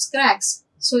develops cracks,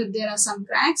 so if there are some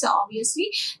cracks,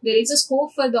 obviously there is a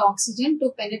scope for the oxygen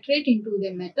to penetrate into the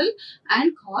metal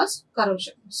and cause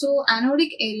corrosion. So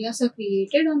anodic areas are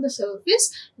created on the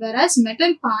surface, whereas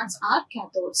metal parts are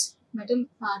cathodes.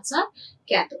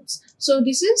 So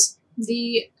this is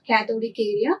the cathodic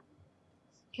area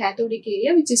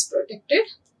which is protected.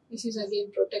 This is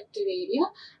again protected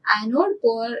area. Anode,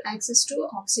 poor access to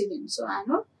oxygen. So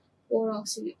anode,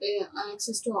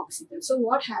 access to oxygen. So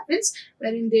what happens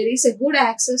wherein there is a good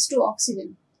access to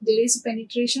oxygen? There is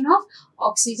penetration of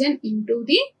oxygen into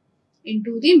the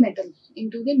metal.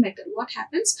 What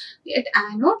happens at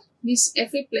anode? This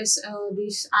Fe plus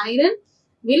this iron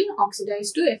will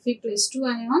oxidize to Fe plus 2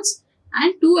 ions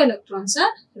and 2 electrons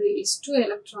are released.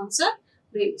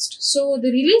 So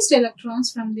the released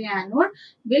electrons from the anode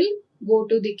will go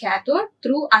to the cathode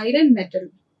through iron metal.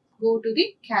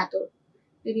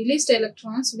 The released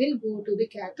electrons will go to the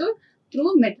cathode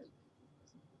through metal.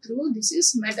 Through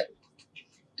metal.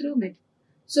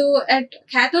 So at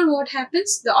cathode what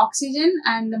happens? The oxygen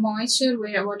and the moisture,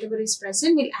 whatever is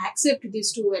present, will accept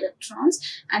these 2 electrons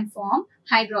and form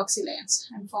hydroxyl ions.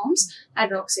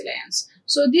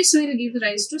 So this will give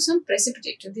rise to some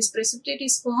precipitate. This precipitate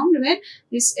is formed when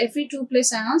this Fe2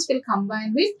 plus ions will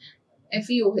combine with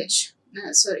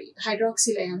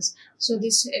hydroxyl ions. So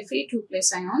this Fe2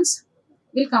 plus ions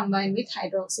will combine with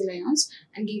hydroxyl ions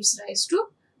and gives rise to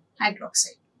iron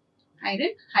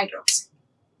hydroxide.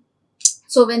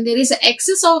 So when there is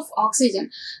excess of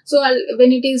oxygen, so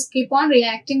when it is keep on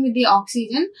reacting with the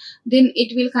oxygen, then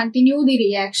it will continue the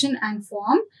reaction and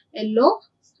form yellow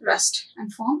rust,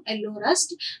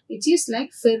 which is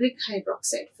like ferric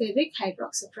hydroxide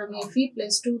from Fe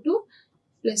plus 2 to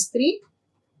plus 3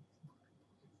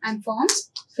 and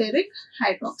forms ferric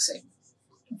hydroxide.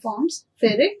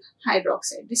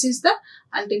 This is the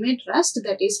ultimate rust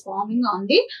that is forming on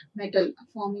the metal.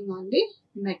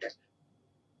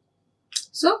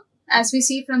 So as we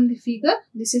see from the figure,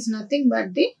 this is nothing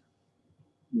but the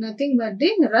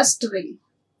rust ring,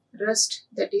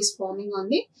 that is forming on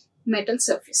the metal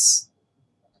surface.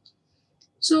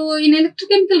 So in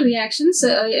electrochemical reactions,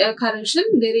 corrosion,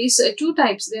 there is two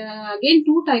types. There are again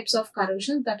two types of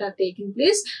corrosion that are taking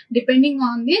place depending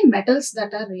on the metals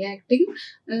that are reacting.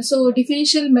 So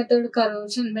differential metal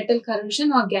corrosion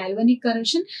or galvanic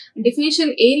corrosion,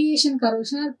 differential aeration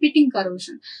corrosion or pitting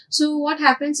corrosion. So what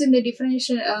happens in the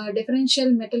differential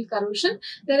metal corrosion?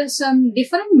 There are some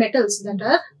different metals that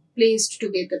are placed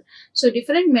together. So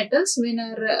different metals when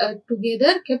are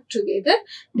kept together,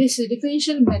 this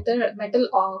differential metal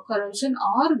or corrosion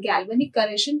or galvanic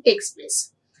corrosion takes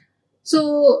place.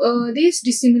 So these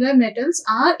dissimilar metals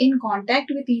are in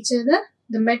contact with each other.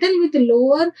 The metal with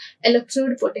lower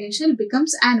electrode potential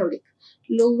becomes anodic.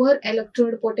 Lower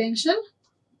electrode potential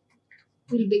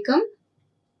will become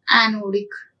anodic.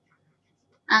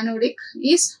 Anodic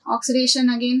is oxidation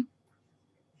again.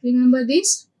 Remember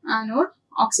this, anode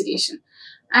oxidation,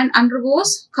 and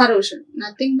undergoes corrosion,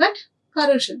 nothing but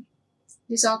corrosion.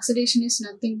 This oxidation is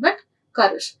nothing but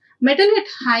corrosion. Metal at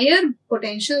higher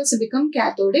potentials become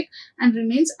cathodic and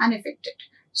remains unaffected.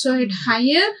 So at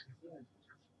higher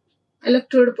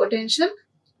electrode potential,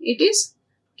 it is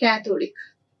cathodic.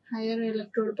 Higher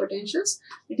electrode potentials,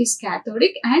 it is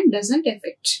cathodic and doesn't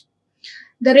affect.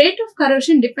 The rate of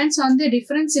corrosion depends on the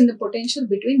difference in the potential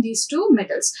between these two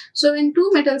metals. So when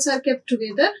two metals are kept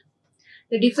together,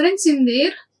 the difference in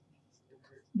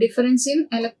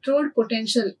electrode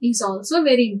potential is also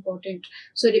very important.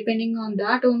 So depending on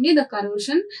that only the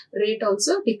corrosion rate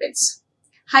also depends.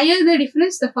 Higher the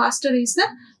difference, the faster is the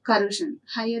corrosion.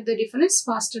 Higher the difference,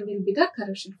 faster will be the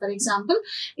corrosion. For example,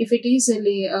 if it is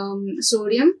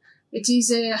sodium, which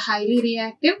is a highly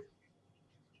reactive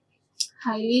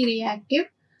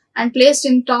and placed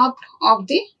in top of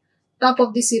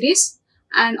the series,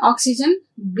 and oxygen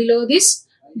below this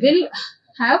will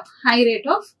have high rate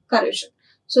of corrosion.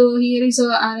 So here is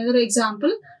another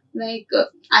example, like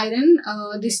iron,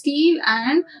 the steel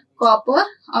and copper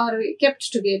are kept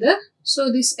together.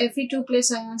 So this Fe2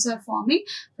 plus ions are forming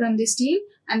from the steel,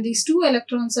 and these two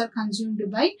electrons are consumed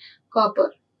by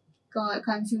copper,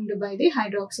 consumed by the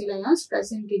hydroxyl ions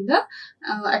present in the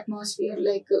atmosphere,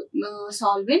 like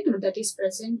solvent that is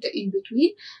present in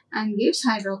between and gives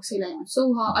hydroxyl ions.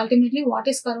 So ultimately what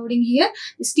is corroding here?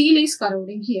 Steel is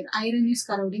corroding here, iron is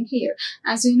corroding here.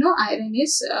 As we know, iron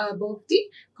is above the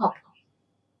copper.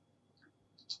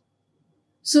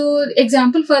 So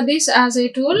example for this, as I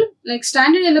told, like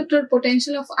standard electrode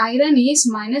potential of iron is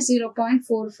minus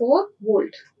 0.44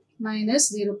 volt. Iron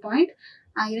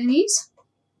is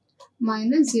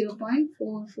minus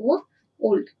 0.44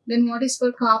 volt. Then what is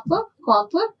for copper?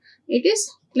 Copper, it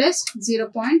is plus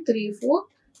 0.34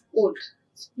 volt.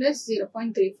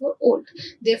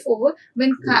 Therefore,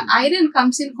 when iron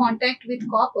comes in contact with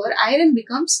copper, iron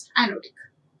becomes anodic.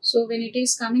 So when it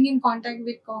is coming in contact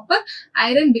with copper,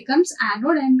 iron becomes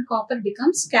anode and copper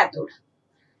becomes cathode.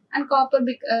 And copper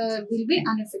will be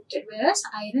unaffected, whereas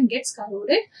iron gets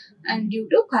corroded and due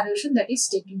to corrosion that is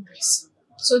taking place.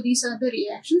 So these are the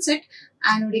reactions at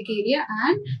anodic area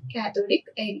and cathodic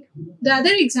area. The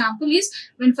other example is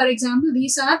when, for example,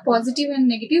 these are positive and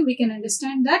negative, we can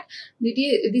understand that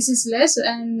this is less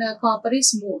and copper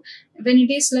is more. When it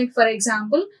is like, for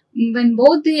example, when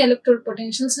both the electrode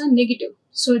potentials are negative.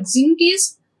 So zinc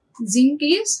is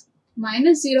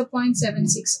minus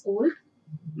 0.76 volt,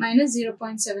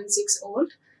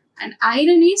 and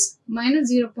iron is minus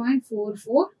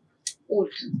 0.44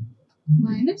 volt,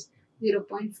 minus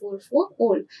 0.44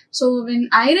 volt. So when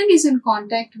iron is in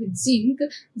contact with zinc,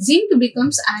 zinc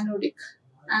becomes anodic,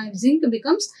 and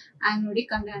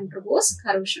undergoes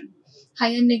corrosion.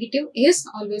 Higher negative is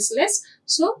always less,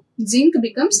 so zinc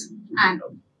becomes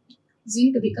anode.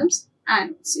 See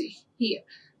here,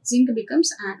 zinc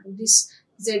becomes anode. This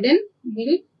Zn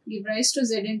will give rise to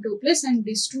Zn2 plus and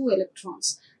these two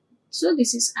electrons. So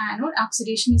this is anode.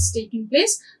 Oxidation is taking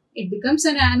place. It becomes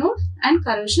an anode and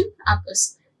corrosion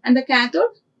occurs. And the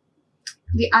cathode,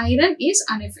 the iron is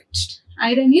unaffected.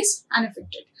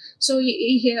 So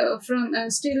here from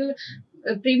still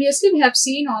Previously we have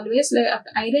seen always like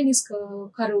iron is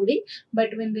corroding, but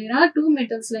when there are two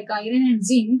metals like iron and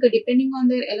zinc, depending on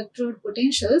their electrode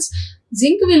potentials,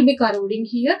 zinc will be corroding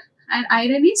here and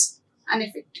iron is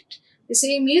unaffected. The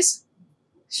same is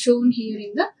shown here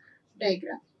in the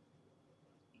diagram.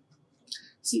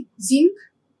 See, zinc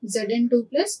Zn2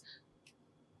 plus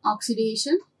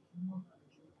oxidation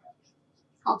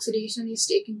is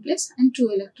taking place and 2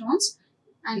 electrons,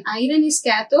 and iron is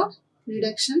cathode,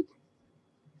 reduction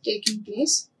taking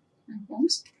place and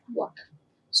forms water.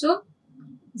 So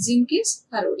zinc is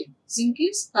corroding.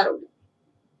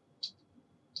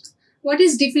 What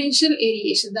is differential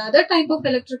aeration? The other type of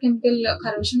electrochemical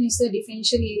corrosion is the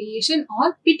differential aeration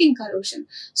or pitting corrosion.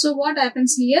 So what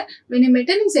happens here, when a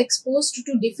metal is exposed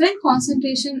to different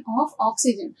concentration of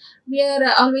oxygen, we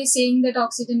are always saying that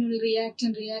oxygen will react,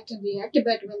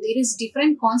 but when there is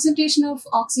different concentration of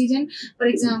oxygen, for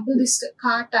example, this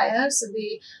car tires,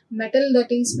 the metal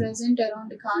that is present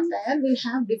around the car tire will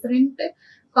have different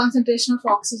concentration of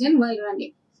oxygen while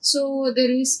running. So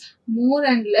there is more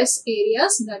and less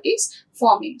areas that is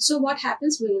forming. So what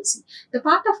happens, we will see. The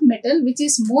part of metal which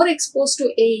is more exposed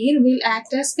to air will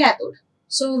act as cathode.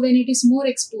 So when it is more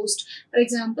exposed, for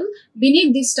example,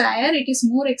 beneath this tire, it is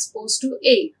more exposed to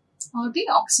air or the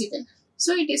oxygen.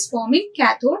 So it is forming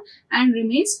cathode and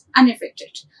remains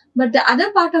unaffected. But the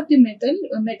other part of the metal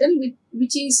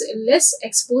which is less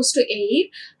exposed to air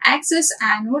acts as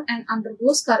anode and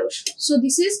undergoes corrosion. So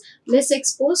this is less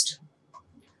exposed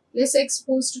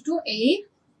to air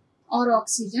or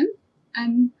oxygen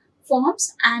and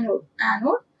forms anode.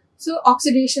 So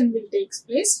oxidation will take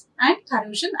place and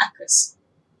corrosion occurs.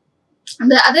 And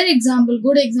the other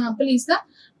good example is the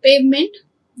pavement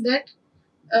that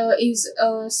is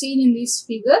seen in this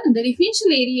figure. The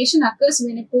differential aeration occurs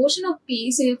when a portion of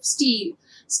piece of steel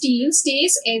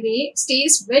stays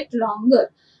wet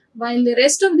longer while the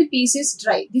rest of the piece is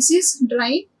dry. This is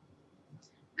dry,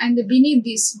 and beneath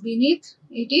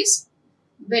it is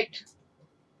wet.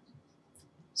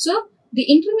 So the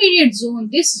intermediate zone,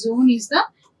 this zone is the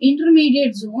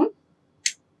intermediate zone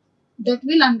that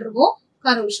will undergo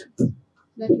corrosion.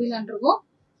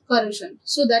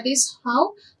 So that is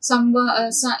how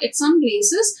at some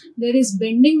places there is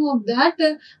bending of that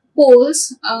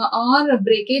poles or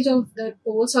breakage of the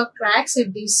poles or cracks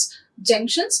at these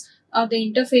junctions or the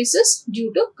interfaces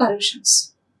due to corrosions.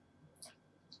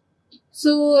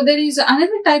 So there is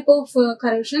another type of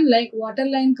corrosion like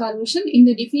waterline corrosion. In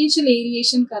the differential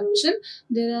aeration corrosion,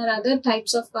 there are other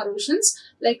types of corrosions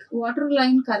like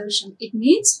waterline corrosion. It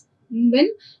means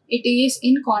when it is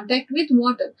in contact with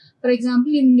water. For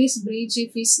example, in this bridge,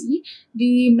 if we see,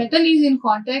 the metal is in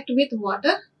contact with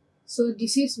water. So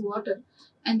this is water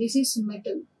and this is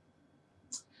metal.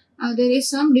 There is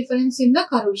some difference in the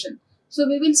corrosion. So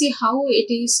we will see how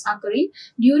it is occurring.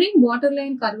 During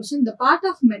waterline corrosion, the part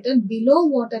of metal below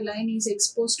waterline is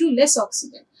exposed to less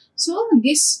oxygen. So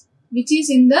this which is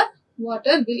in the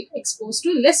water will expose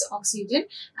to less oxygen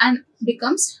and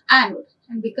becomes anode.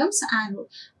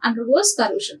 Undergoes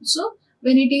corrosion. So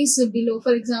when it is below,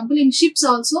 for example, in ships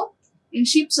also,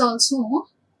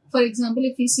 for example,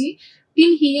 if we see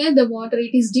till here the water,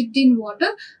 it is dipped in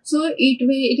water, so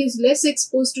it is less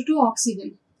exposed to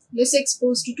oxygen. The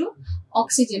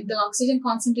oxygen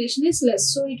concentration is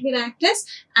less, so it will act as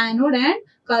anode and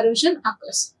corrosion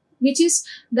occurs. Which is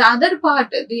the other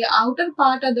part, the outer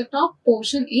part of the top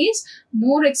portion is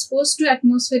more exposed to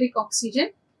atmospheric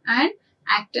oxygen and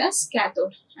acts as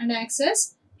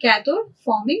cathode,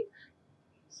 forming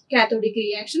cathodic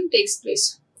reaction takes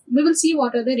place. We will see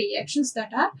what are the reactions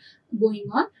that are going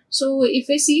on. So if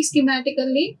we see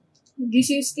schematically, this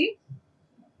is the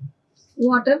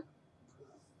water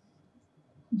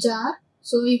jar.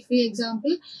 So if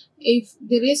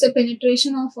there is a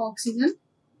penetration of oxygen,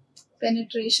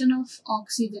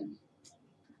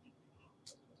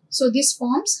 so this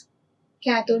forms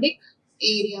cathodic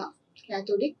area.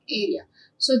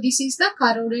 So this is the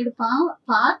corroded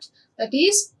part that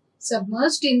is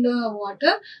submerged in the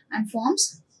water and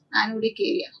forms anodic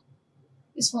area.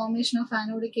 This formation of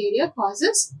anodic area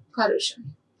causes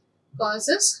corrosion.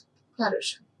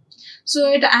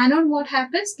 So at anode, what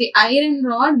happens? The iron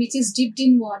rod which is dipped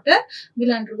in water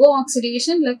will undergo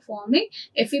oxidation, like forming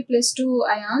Fe+2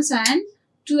 ions and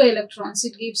 2 electrons.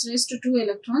 It gives rise to 2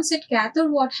 electrons. At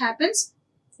cathode, what happens?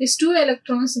 These 2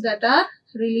 electrons that are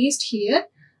released here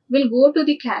will go to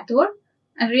the cathode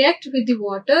and react with the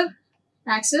water,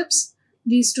 accepts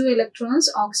these 2 electrons,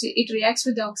 it reacts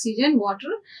with the oxygen,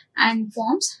 water, and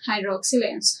forms hydroxyl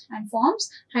ions.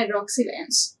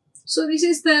 So this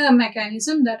is the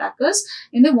mechanism that occurs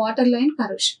in the waterline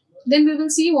corrosion. Then we will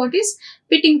see what is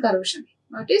pitting corrosion.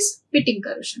 What is pitting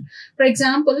corrosion? For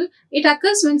example, it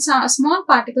occurs when small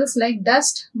particles like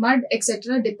dust, mud,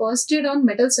 etc. deposited on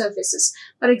metal surfaces.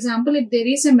 For example, if there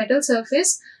is a metal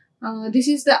surface, this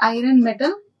is the iron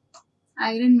metal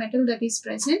that is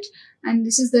present, and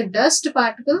this is the dust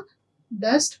particle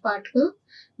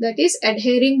that is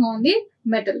adhering on the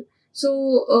metal.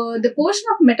 So, the portion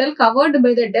of metal covered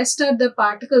by the dust or the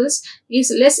particles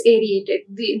is less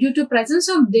aerated. Due to presence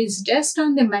of this dust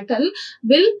on the metal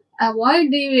will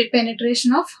avoid the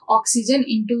penetration of oxygen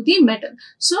into the metal.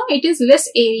 So, it is less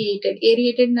aerated.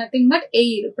 Aerated nothing but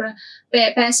air,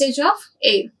 passage of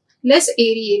air. Less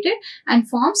aerated and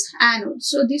forms anode.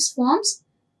 So, this forms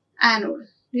anode.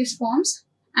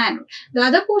 The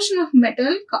other portion of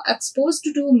metal exposed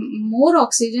to more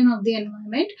oxygen of the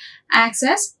environment acts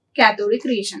as cathodic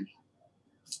region.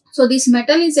 So this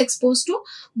metal is exposed to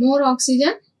more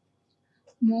oxygen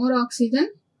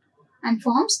and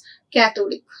forms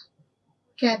cathodic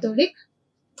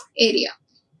area.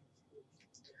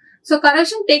 So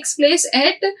corrosion takes place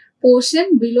at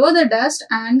portion below the dust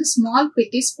and the small pit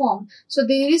is formed. So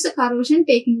there is a corrosion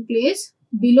taking place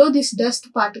below these dust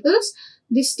particles,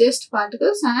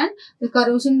 and the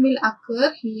corrosion will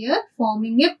occur here,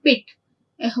 forming a pit.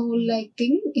 A hole-like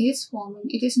thing is forming.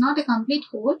 It is not a complete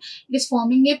hole. It is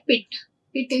forming a pit.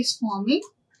 Pit is forming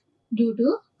due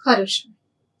to corrosion.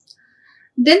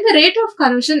 Then the rate of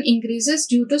corrosion increases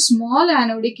due to small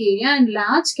anodic area and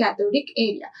large cathodic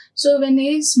area. So when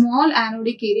there is small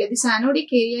anodic area, this anodic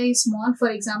area is small. For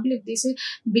example, if this is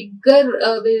bigger,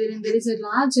 when there is a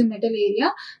large metal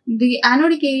area, the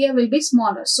anodic area will be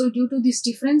smaller. So due to this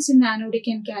difference in anodic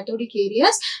and cathodic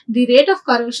areas, the rate of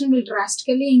corrosion will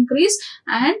drastically increase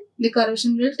and the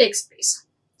corrosion will take place.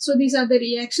 So these are the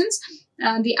reactions.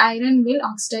 The iron will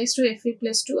oxidize to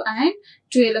Fe+2 and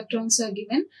 2 electrons are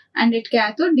given, and at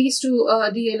cathode these two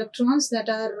the electrons that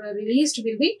are released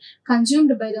will be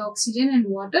consumed by the oxygen and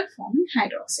water, forming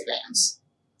hydroxyl ions.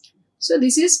 So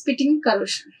this is pitting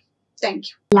corrosion. Thank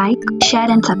you. Like, share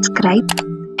and subscribe.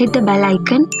 Hit the bell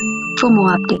icon for more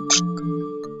updates.